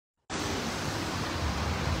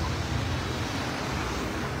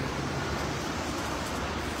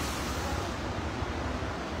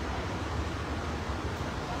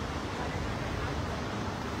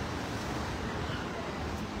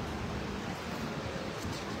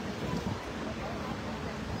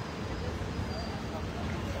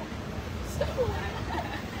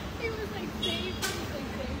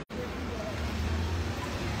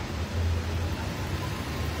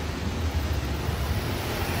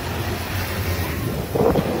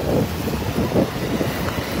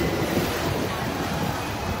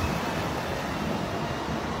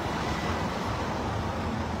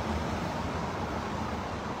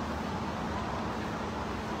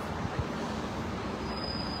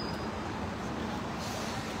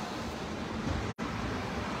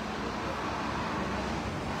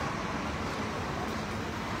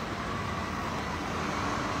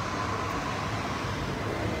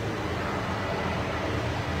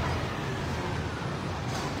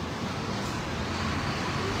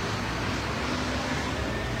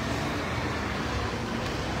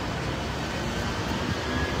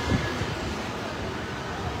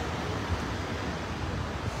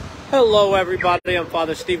Hello, everybody. I'm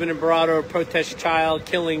Father Stephen Imperator of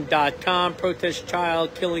ProtestChildKilling.com.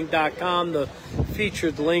 ProtestChildKilling.com. The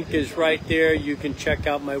featured link is right there. You can check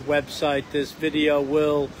out my website. This video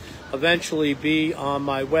will eventually be on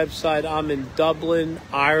my website. I'm in Dublin,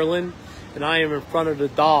 Ireland, and I am in front of the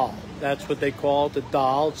Dail. That's what they call it, the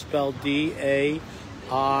Dail. It's spelled D-A-I-L.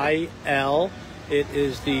 It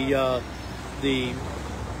is the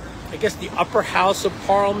upper house of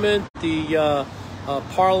Parliament, the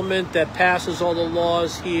Parliament that passes all the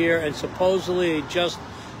laws here, and supposedly they just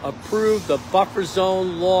approved the buffer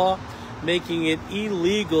zone law, making it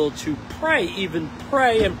illegal to even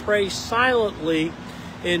pray silently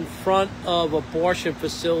in front of abortion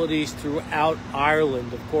facilities throughout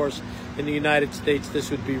Ireland. Of course, in the United States, this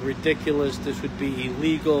would be ridiculous. This would be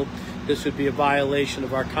illegal. This would be a violation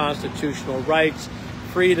of our constitutional rights,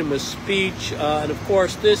 freedom of speech, and of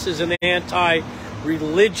course, this is an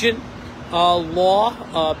anti-religion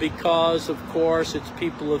law because, of course, it's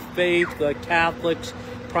people of faith, Catholics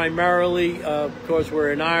primarily. Of course,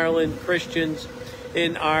 we're in Ireland, Christians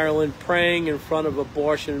in Ireland, praying in front of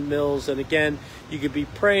abortion mills. And again, you could be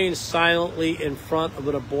praying silently in front of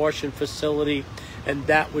an abortion facility, and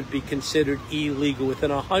that would be considered illegal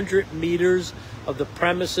within 100 meters of the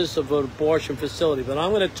premises of an abortion facility. But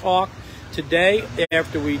I'm going to talk today,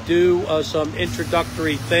 after we do some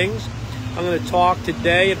introductory things, I'm going to talk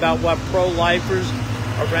today about what pro-lifers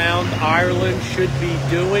around Ireland should be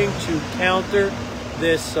doing to counter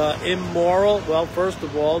this immoral, well, first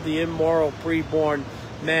of all, the immoral preborn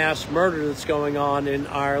mass murder that's going on in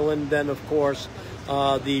Ireland. Then, of course,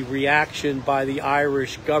 the reaction by the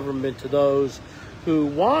Irish government to those who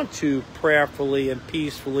want to prayerfully and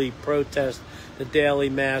peacefully protest the daily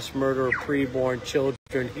mass murder of preborn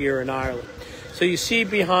children here in Ireland. So you see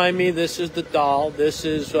behind me, this is the Dail. This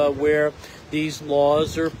is where these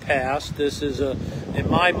laws are passed. This is, in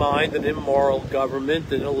my mind, an immoral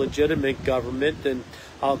government, an illegitimate government, and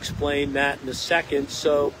I'll explain that in a second.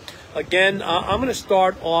 So, again, I'm going to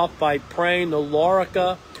start off by praying the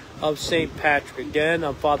Lorica of St. Patrick. Again,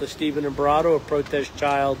 I'm Father Stephen Imperator of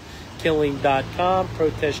ProtestChildKilling.com,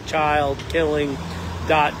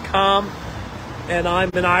 ProtestChildKilling.com, and I'm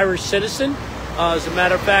an Irish citizen. As a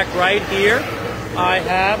matter of fact, right here, I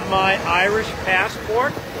have my Irish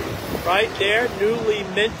passport, right there, newly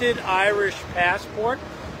minted Irish passport,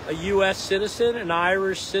 a U.S. citizen, an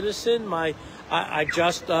Irish citizen. I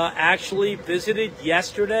just actually visited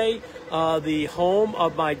yesterday the home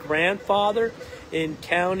of my grandfather in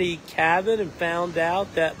County Cavan and found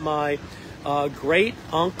out that my great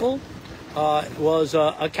uncle was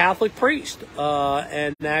a Catholic priest,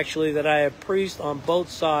 and actually that I have priests on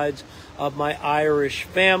both sides of my Irish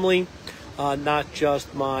family, not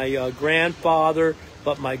just my grandfather,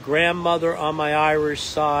 but my grandmother on my Irish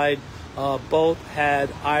side. Both had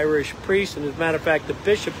Irish priests, and as a matter of fact, the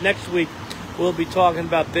bishop next week we'll be talking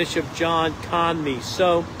about Bishop John Conmee.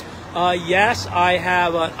 So, yes, I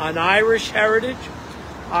have an Irish heritage.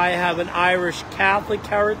 I have an Irish Catholic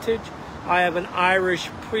heritage. I have an Irish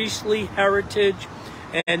priestly heritage,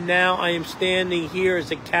 and now I am standing here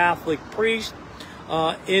as a Catholic priest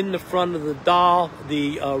in the front of the Dail,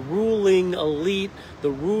 the ruling elite,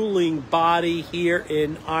 the ruling body here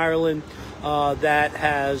in Ireland that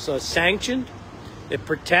has sanctioned, it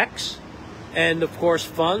protects, and of course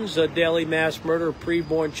funds daily mass murder of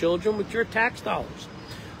preborn children with your tax dollars.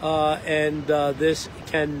 And this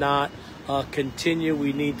cannot continue.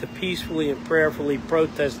 We need to peacefully and prayerfully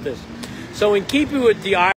protest this. So in keeping with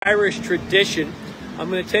the Irish tradition, I'm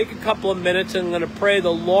going to take a couple of minutes and I'm going to pray the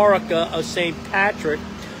Lorica of St. Patrick,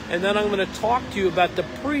 and then I'm going to talk to you about the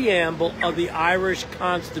preamble of the Irish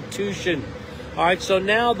Constitution. All right, so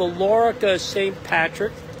now the Lorica of St.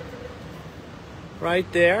 Patrick, right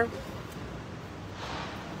there.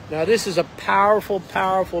 Now this is a powerful,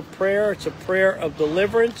 powerful prayer. It's a prayer of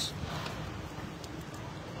deliverance.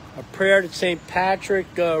 A prayer that St. Patrick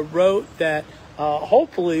wrote that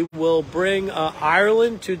hopefully will bring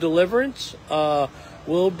Ireland to deliverance,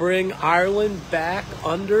 will bring Ireland back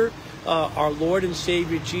under our Lord and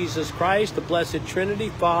Savior Jesus Christ, the Blessed Trinity,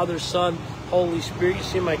 Father, Son, Holy Spirit. You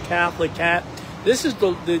see my Catholic hat. This is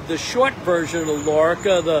the short version of the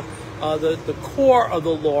Lorica, the core of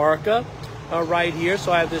the Lorica right here.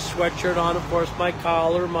 So I have this sweatshirt on, of course, my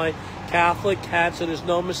collar, my Catholic hat, so there's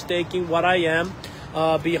no mistaking what I am.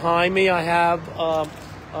 Behind me I have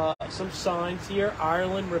some signs here.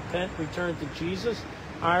 Ireland, repent, return to Jesus.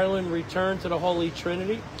 Ireland, return to the Holy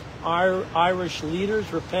Trinity. Irish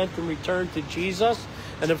leaders, repent and return to Jesus.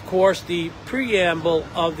 And of course, the preamble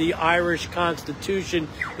of the Irish Constitution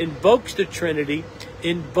invokes the Trinity,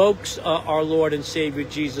 invokes our Lord and Savior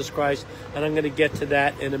Jesus Christ, and I'm going to get to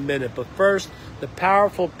that in a minute. But first, the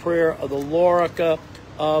powerful prayer of the Lorica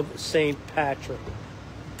of St. Patrick.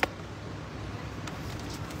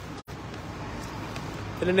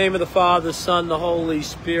 In the name of the Father, the Son, the Holy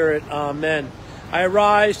Spirit, Amen. I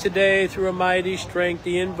arise today through a mighty strength,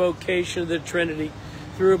 the invocation of the Trinity,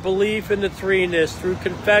 through a belief in the threeness, through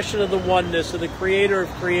confession of the oneness of the Creator of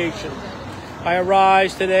creation. I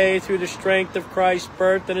arise today through the strength of Christ's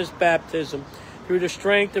birth and his baptism, through the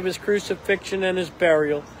strength of his crucifixion and his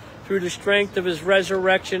burial, through the strength of his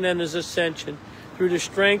resurrection and his ascension, through the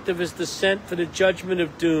strength of his descent for the judgment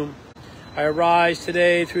of doom. I arise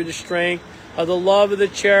today through the strength of the love of the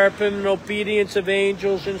cherubim and obedience of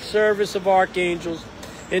angels and service of archangels,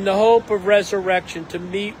 in the hope of resurrection, to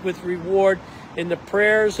meet with reward in the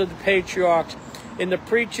prayers of the patriarchs, in the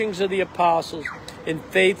preachings of the apostles, in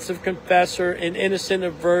faiths of confessor, in innocence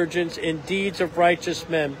of virgins, in deeds of righteous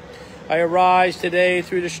men. I arise today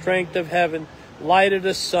through the strength of heaven, light of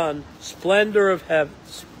the sun, splendor of heaven,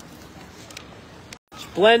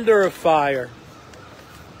 splendor of fire,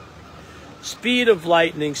 speed of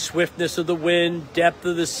lightning, swiftness of the wind, depth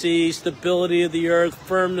of the sea, stability of the earth,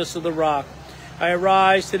 firmness of the rock. I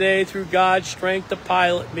arise today through God's strength to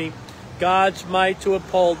pilot me, God's might to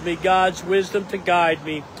uphold me, God's wisdom to guide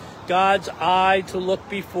me, God's eye to look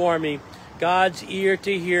before me, God's ear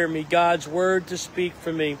to hear me, God's word to speak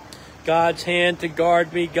for me, God's hand to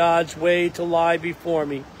guard me, God's way to lie before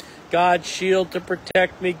me, God's shield to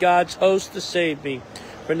protect me, God's host to save me,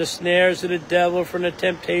 from the snares of the devil, from the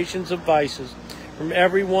temptations of vices, from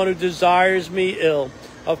everyone who desires me ill,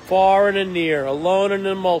 afar and near, alone and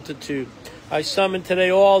in a multitude. I summon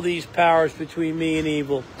today all these powers between me and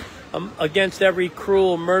evil, against every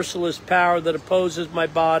cruel, merciless power that opposes my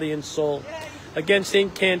body and soul, against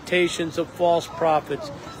incantations of false prophets,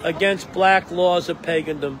 against black laws of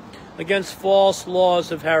pagandom, against false laws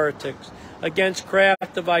of heretics, against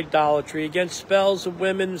craft of idolatry, against spells of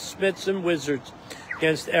women, smiths, and wizards,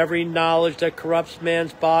 against every knowledge that corrupts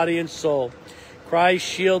man's body and soul. Christ,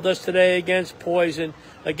 shield us today against poison,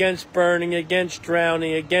 against burning, against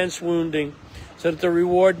drowning, against wounding, so that the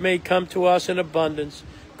reward may come to us in abundance.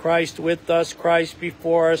 Christ with us, Christ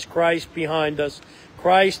before us, Christ behind us,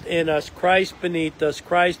 Christ in us, Christ beneath us,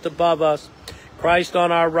 Christ above us, Christ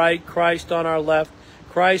on our right, Christ on our left,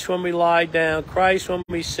 Christ when we lie down, Christ when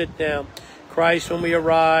we sit down, Christ when we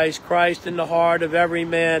arise, Christ in the heart of every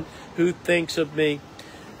man who thinks of me,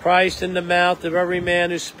 Christ in the mouth of every man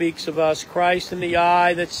who speaks of us, Christ in the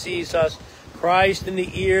eye that sees us, Christ in the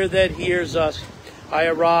ear that hears us. I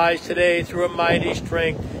arise today through a mighty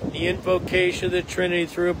strength, the invocation of the Trinity,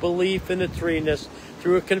 through a belief in the threeness,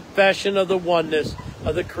 through a confession of the oneness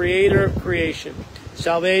of the Creator of creation.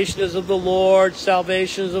 Salvation is of the Lord,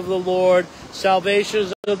 salvation is of the Lord, salvation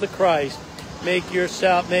is of the Christ. May your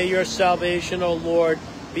salvation, O Lord,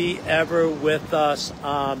 be ever with us.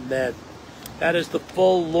 Amen. That is the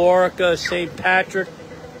full Lorica of St. Patrick,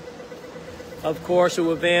 of course,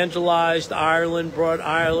 who evangelized Ireland, brought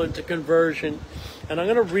Ireland to conversion. And I'm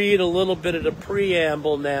going to read a little bit of the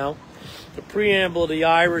preamble now, the preamble of the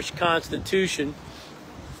Irish Constitution,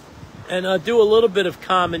 and do a little bit of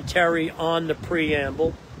commentary on the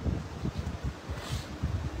preamble.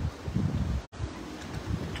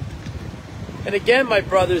 And again, my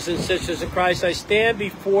brothers and sisters in Christ, I stand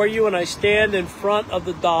before you and I stand in front of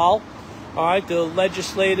the Dail, all right, the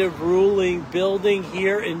legislative ruling building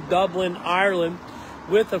here in Dublin, Ireland,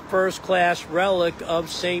 with a first-class relic of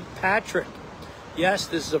St. Patrick. Yes,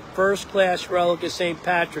 this is a first-class relic of St.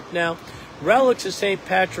 Patrick. Now, relics of St.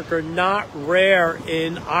 Patrick are not rare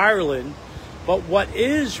in Ireland, but what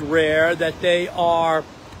is rare that they are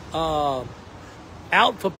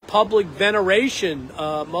out for public veneration.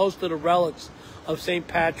 Most of the relics of St.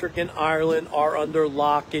 Patrick in Ireland are under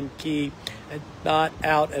lock and key and not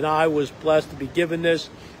out. And I was blessed to be given this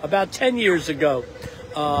about 10 years ago.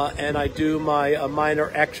 And I do my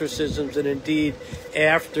minor exorcisms. And indeed,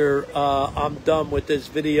 after I'm done with this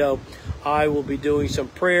video, I will be doing some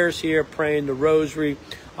prayers here, praying the rosary.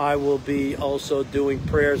 I will be also doing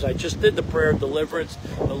prayers. I just did the prayer of deliverance,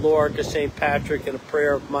 the Lorica of St. Patrick, and a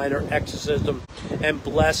prayer of minor exorcism and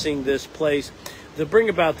blessing this place to bring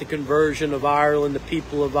about the conversion of Ireland, the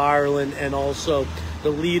people of Ireland, and also the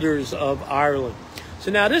leaders of Ireland.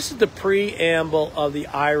 So now this is the preamble of the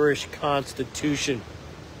Irish Constitution.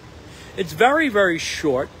 It's very, very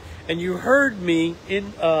short, and you heard me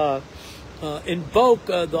invoke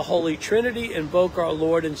the Holy Trinity, invoke our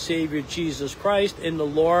Lord and Savior Jesus Christ in the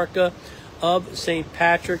Lorica of St.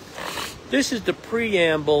 Patrick. This is the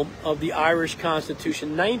preamble of the Irish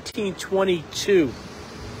Constitution. 1922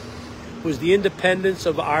 was the independence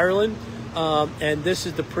of Ireland, and this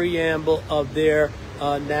is the preamble of their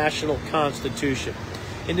national constitution.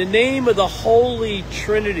 In the name of the Holy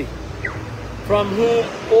Trinity, from whom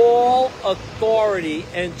all authority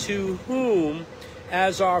and to whom,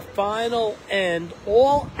 as our final end,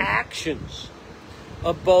 all actions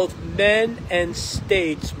of both men and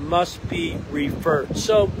states must be referred.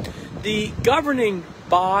 So the governing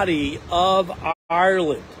body of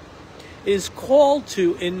Ireland is called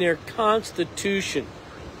to, in their constitution,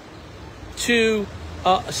 to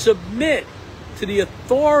submit to the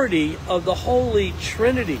authority of the Holy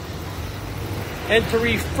Trinity and to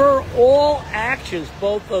refer all actions,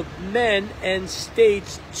 both of men and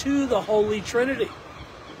states, to the Holy Trinity.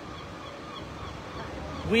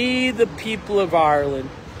 We, the people of Ireland,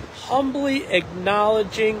 humbly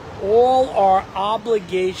acknowledging all our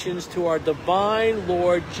obligations to our divine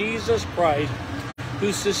Lord Jesus Christ,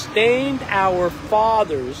 who sustained our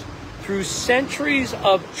fathers through centuries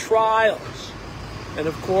of trials. And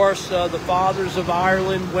of course, the fathers of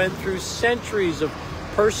Ireland went through centuries of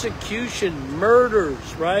persecution,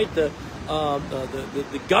 murders, right? The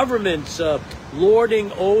governments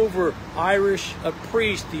lording over Irish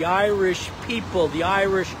priests, the Irish people, the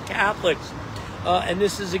Irish Catholics. And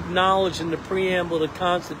this is acknowledged in the preamble of the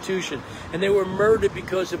Constitution. And they were murdered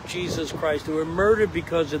because of Jesus Christ. They were murdered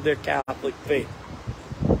because of their Catholic faith.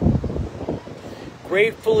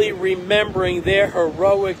 Gratefully remembering their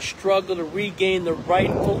heroic struggle to regain the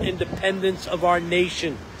rightful independence of our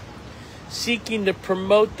nation, seeking to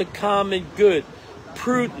promote the common good,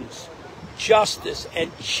 prudence, justice,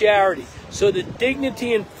 and charity, so the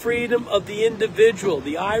dignity and freedom of the individual,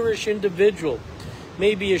 the Irish individual,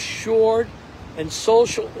 may be assured and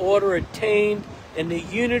social order attained and the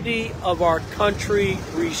unity of our country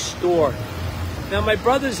restored. Now, my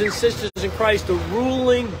brothers and sisters in Christ, the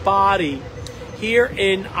ruling body here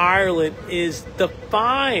in Ireland is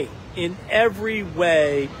defying in every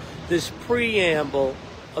way this preamble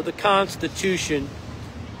of the Constitution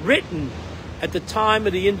written at the time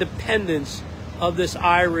of the independence of this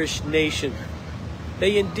Irish nation.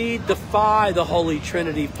 They indeed defy the Holy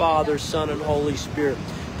Trinity, Father, Son, and Holy Spirit.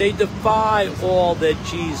 They defy all that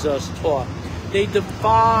Jesus taught. They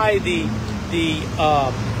defy the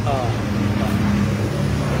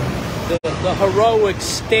heroic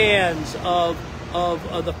stands of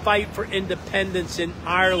the fight for independence in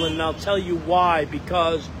Ireland. And I'll tell you why.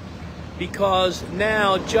 Because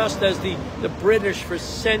now, just as the British for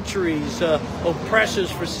centuries, oppressors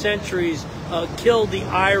for centuries, killed the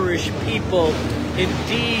Irish people,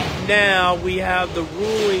 indeed now we have the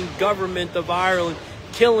ruling government of Ireland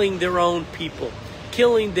killing their own people,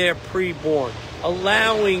 killing their preborn,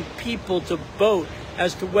 allowing people to vote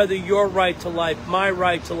as to whether your right to life, my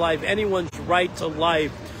right to life, anyone's right to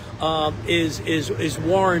life is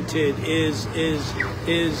warranted, is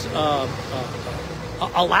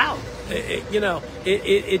allowed.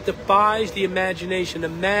 It defies the imagination.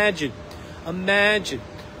 Imagine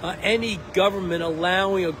any government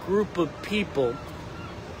allowing a group of people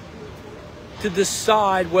to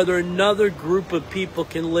decide whether another group of people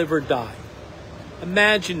can live or die.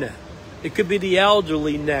 Imagine that. It could be the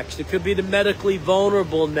elderly next. It could be the medically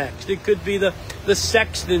vulnerable next. It could be the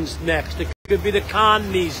sextons next. It could be the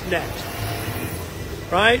connies next.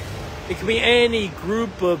 Right? It could be any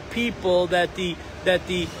group of people that the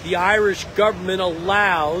Irish government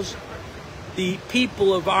allows the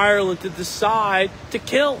people of Ireland to decide to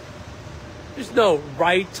kill. There's no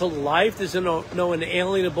right to life. There's no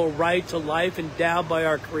inalienable right to life endowed by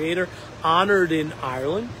our Creator, honored in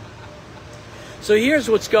Ireland. So here's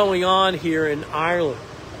what's going on here in Ireland.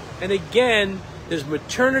 And again, there's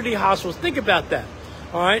maternity hospitals. Think about that.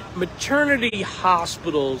 All right? Maternity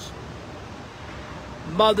hospitals.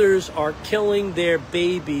 Mothers are killing their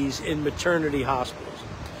babies in maternity hospitals.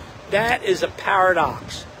 That is a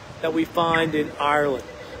paradox that we find in Ireland.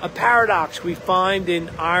 A paradox we find in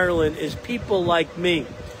Ireland is people like me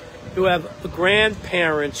who have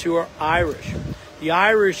grandparents who are Irish. The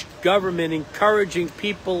Irish government encouraging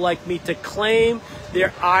people like me to claim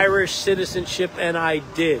their Irish citizenship, and I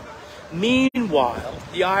did. Meanwhile,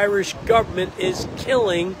 the Irish government is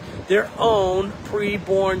killing their own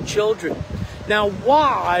preborn children. Now,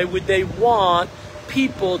 why would they want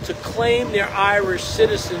people to claim their Irish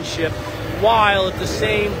citizenship while at the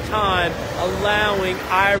same time allowing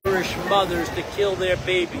Irish mothers to kill their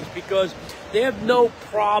babies? Because they have no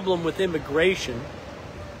problem with immigration.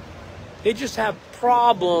 They just have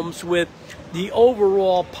problems with the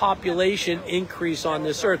overall population increase on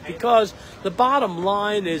this earth. Because the bottom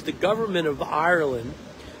line is the government of Ireland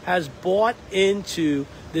has bought into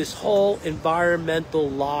this whole environmental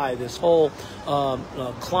lie, this whole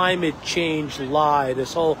climate change lie,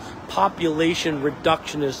 this whole population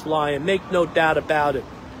reductionist lie. And make no doubt about it,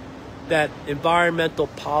 that environmental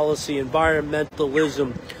policy,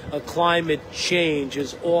 environmentalism, climate change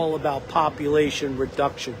is all about population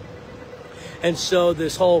reduction. And so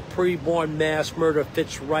this whole preborn mass murder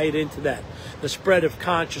fits right into that. The spread of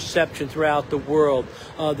contraception throughout the world,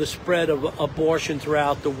 the spread of abortion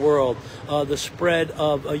throughout the world, the spread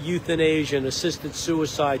of euthanasia and assisted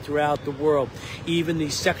suicide throughout the world, even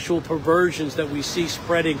the sexual perversions that we see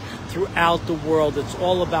spreading throughout the world. It's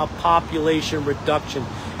all about population reduction.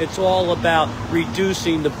 It's all about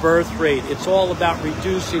reducing the birth rate. It's all about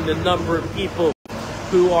reducing the number of people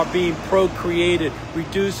who are being procreated,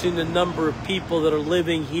 reducing the number of people that are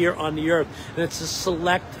living here on the earth. And it's a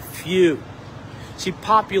select few. See,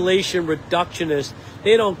 population reductionists,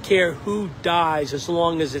 they don't care who dies as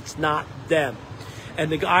long as it's not them.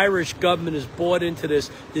 And the Irish government is bought into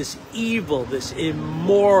this evil, this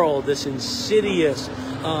immoral, this insidious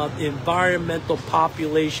environmental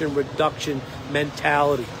population reduction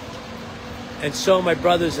mentality. And so, my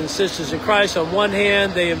brothers and sisters in Christ, on one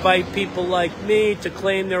hand, they invite people like me to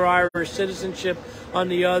claim their Irish citizenship. On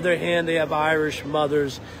the other hand, they have Irish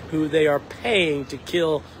mothers who they are paying to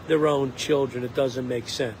kill their own children. It doesn't make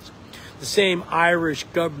sense. The same Irish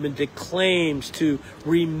government that claims to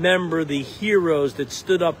remember the heroes that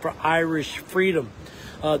stood up for Irish freedom,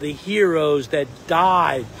 the heroes that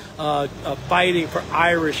died fighting for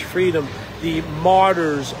Irish freedom, the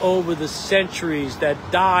martyrs over the centuries that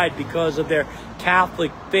died because of their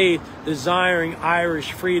Catholic faith, desiring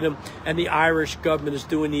Irish freedom, and the Irish government is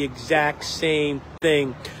doing the exact same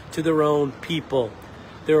thing to their own people.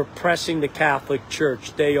 They're oppressing the Catholic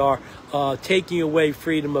Church. They are taking away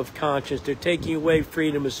freedom of conscience. They're taking away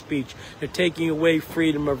freedom of speech. They're taking away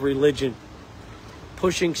freedom of religion,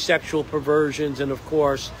 pushing sexual perversions, and of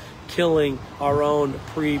course, killing our own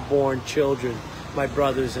preborn children, my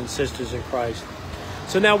brothers and sisters in Christ.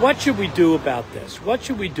 So now what should we do about this? What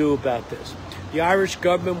should we do about this? The Irish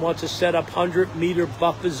government wants to set up 100-meter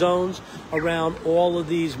buffer zones around all of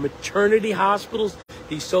these maternity hospitals,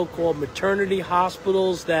 these so-called maternity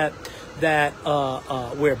hospitals that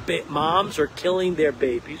where moms are killing their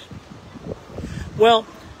babies. Well,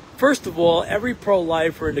 first of all, every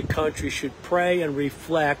pro-lifer in the country should pray and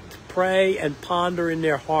reflect, pray and ponder in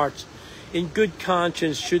their hearts, in good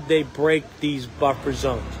conscience, should they break these buffer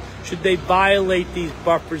zones? Should they violate these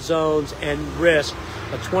buffer zones and risk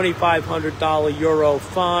a $2,500 euro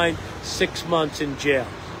fine, 6 months in jail?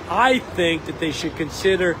 I think that they should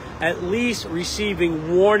consider at least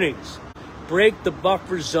receiving warnings. Break the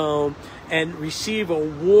buffer zone and receive a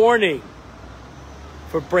warning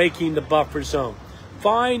for breaking the buffer zone.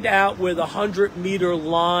 Find out where the 100-meter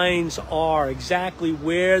lines are, exactly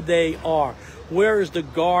where they are. Where is the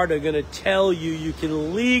guard are going to tell you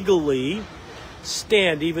can legally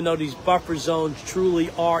stand, even though these buffer zones truly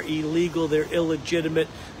are illegal, they're illegitimate,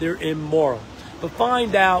 they're immoral. But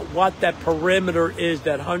find out what that perimeter is,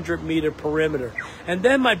 that 100-meter perimeter. And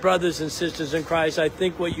then, my brothers and sisters in Christ, I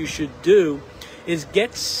think what you should do is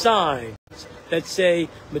get signs that say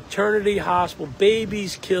maternity hospital,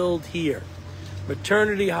 babies killed here.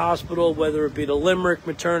 Maternity hospital, whether it be the Limerick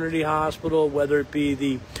Maternity Hospital, whether it be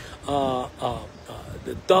the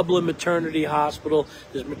Dublin Maternity Hospital.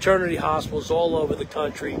 There's maternity hospitals all over the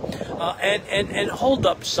country, and hold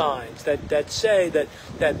up signs that say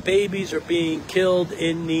that babies are being killed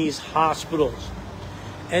in these hospitals.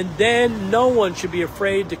 And then no one should be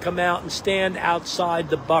afraid to come out and stand outside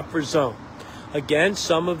the buffer zone. Again,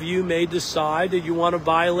 some of you may decide that you want to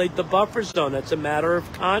violate the buffer zone. That's a matter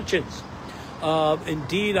of conscience.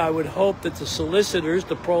 Indeed, I would hope that the solicitors,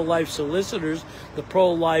 the pro-life solicitors, the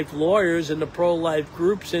pro-life lawyers, and the pro-life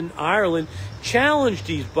groups in Ireland challenge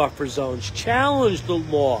these buffer zones, challenge the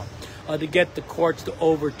law to get the courts to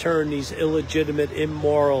overturn these illegitimate,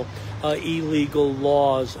 immoral, illegal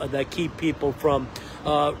laws that keep people from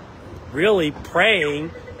really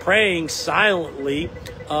praying silently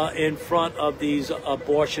in front of these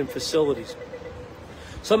abortion facilities.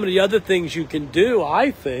 Some of the other things you can do,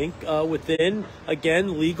 I think, within,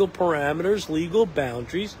 again, legal parameters, legal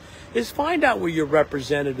boundaries, is find out where your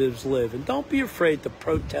representatives live. And don't be afraid to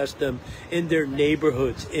protest them in their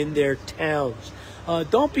neighborhoods, in their towns.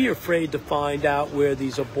 Don't be afraid to find out where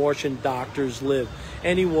these abortion doctors live,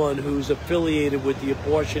 anyone who's affiliated with the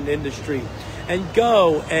abortion industry. And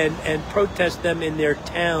go and protest them in their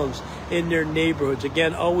towns, in their neighborhoods.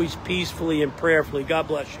 Again, always peacefully and prayerfully. God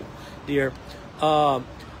bless you, dear.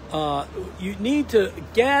 You need to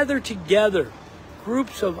gather together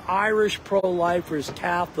groups of Irish pro-lifers,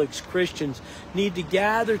 Catholics, Christians need to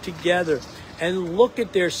gather together and look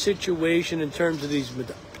at their situation in terms of these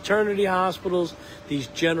maternity hospitals, these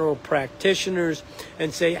general practitioners,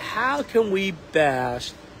 and say, how can we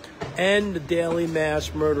best end the daily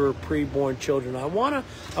mass murder of preborn children? I want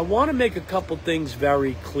to make a couple things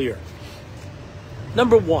very clear.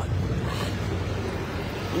 Number one,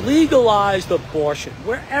 legalized abortion,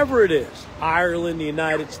 wherever it is, Ireland, the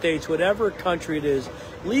United States, whatever country it is,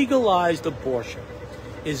 legalized abortion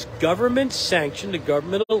is government sanctioned, the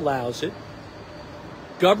government allows it,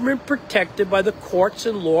 government protected by the courts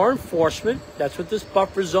and law enforcement, that's what this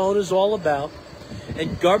buffer zone is all about,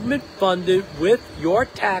 and government funded with your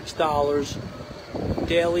tax dollars,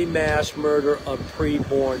 daily mass murder of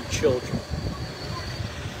preborn children.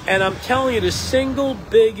 And I'm telling you, the single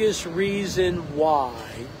biggest reason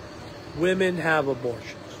why women have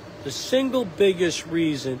abortions, the single biggest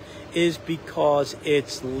reason is because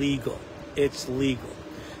it's legal. It's legal.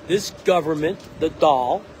 This government, the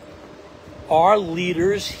Dail, our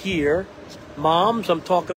leaders here, moms, I'm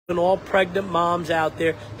talking all pregnant moms out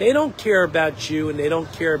there, they don't care about you and they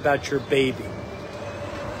don't care about your baby.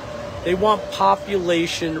 They want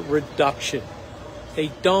population reduction.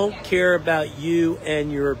 They don't care about you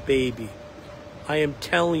and your baby. I am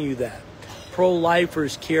telling you that.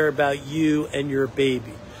 Pro-lifers care about you and your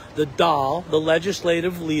baby. The Dail, the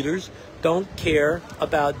legislative leaders, don't care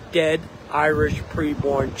about dead Irish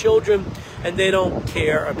preborn children, and they don't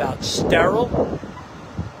care about sterile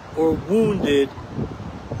or wounded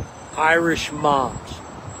Irish moms.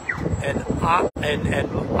 And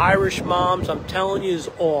Irish moms, I'm telling you, is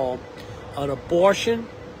all. An abortion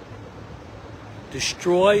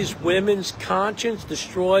destroys women's conscience,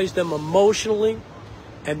 destroys them emotionally,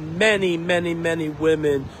 and many, many, many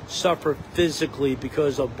women suffer physically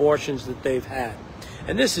because of abortions that they've had.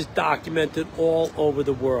 And this is documented all over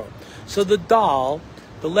the world. So the Dail,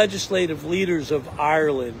 the legislative leaders of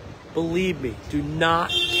Ireland, believe me, do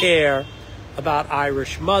not care about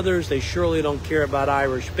Irish mothers. They surely don't care about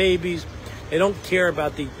Irish babies. They don't care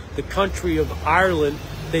about the country of Ireland.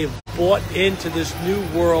 They've bought into this new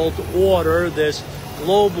world order, this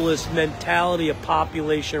globalist mentality of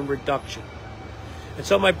population reduction. And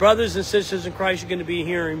so my brothers and sisters in Christ, are going to be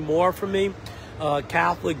hearing more from me.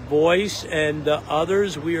 Catholic Voice and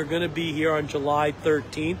others, we are going to be here on July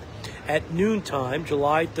 13th at noontime.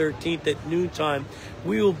 July 13th at noontime,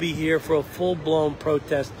 we will be here for a full-blown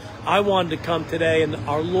protest. I wanted to come today, and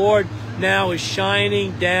our Lord now is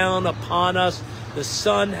shining down upon us. The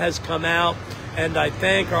sun has come out, and I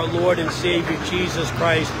thank our Lord and Savior Jesus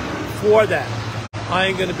Christ for that. I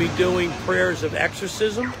am going to be doing prayers of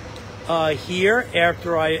exorcism here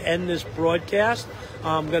after I end this broadcast.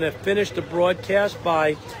 I'm going to finish the broadcast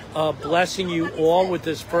by blessing you all with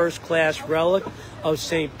this first-class relic of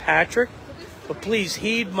St. Patrick. But please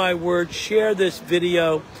heed my word. Share this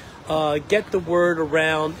video. Get the word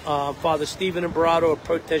around. Father Stephen Imperato of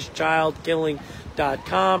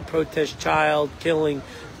protestchildkilling.com,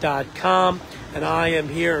 protestchildkilling.com. And I am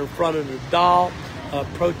here in front of the Dail,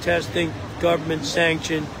 protesting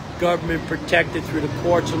government-sanctioned, government-protected through the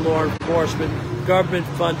courts and law enforcement,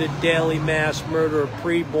 government-funded daily mass murder of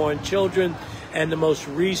preborn children, and the most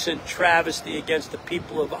recent travesty against the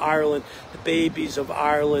people of Ireland, the babies of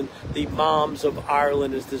Ireland, the moms of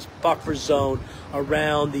Ireland, is this buffer zone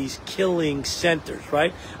around these killing centers,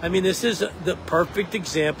 right? I mean, this is the perfect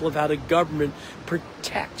example of how the government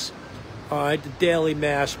protects, all right, the daily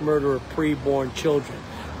mass murder of preborn children.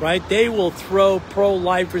 Right? They will throw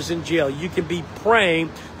pro-lifers in jail. You can be praying,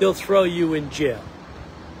 they'll throw you in jail.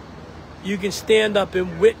 You can stand up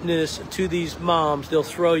and witness to these moms, they'll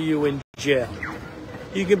throw you in jail.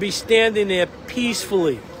 You can be standing there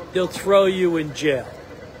peacefully, they'll throw you in jail.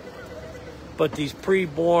 But these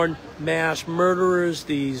preborn mass murderers,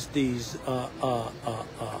 these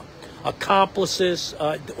accomplices,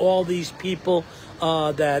 all these people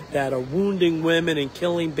that are wounding women and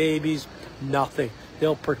killing babies, nothing.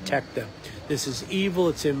 They'll protect them. This is evil.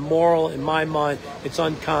 It's immoral. In my mind, it's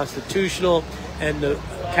unconstitutional. And the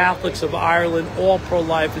Catholics of Ireland, all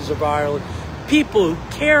pro-lifers of Ireland, people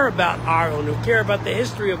who care about Ireland, who care about the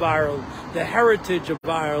history of Ireland, the heritage of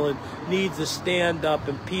Ireland, need to stand up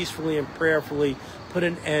and peacefully and prayerfully put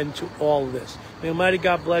an end to all of this. May Almighty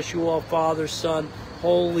God bless you all, Father, Son,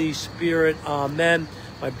 Holy Spirit. Amen.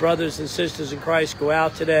 My brothers and sisters in Christ, go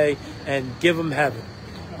out today and give them heaven.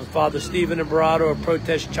 Father Stephen Imperato of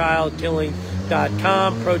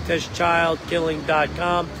protestchildkilling.com,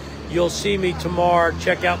 protestchildkilling.com. You'll see me tomorrow.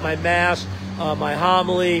 Check out my Mass, my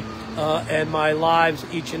homily, and my lives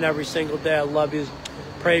each and every single day. I love you.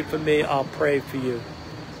 Pray for me. I'll pray for you.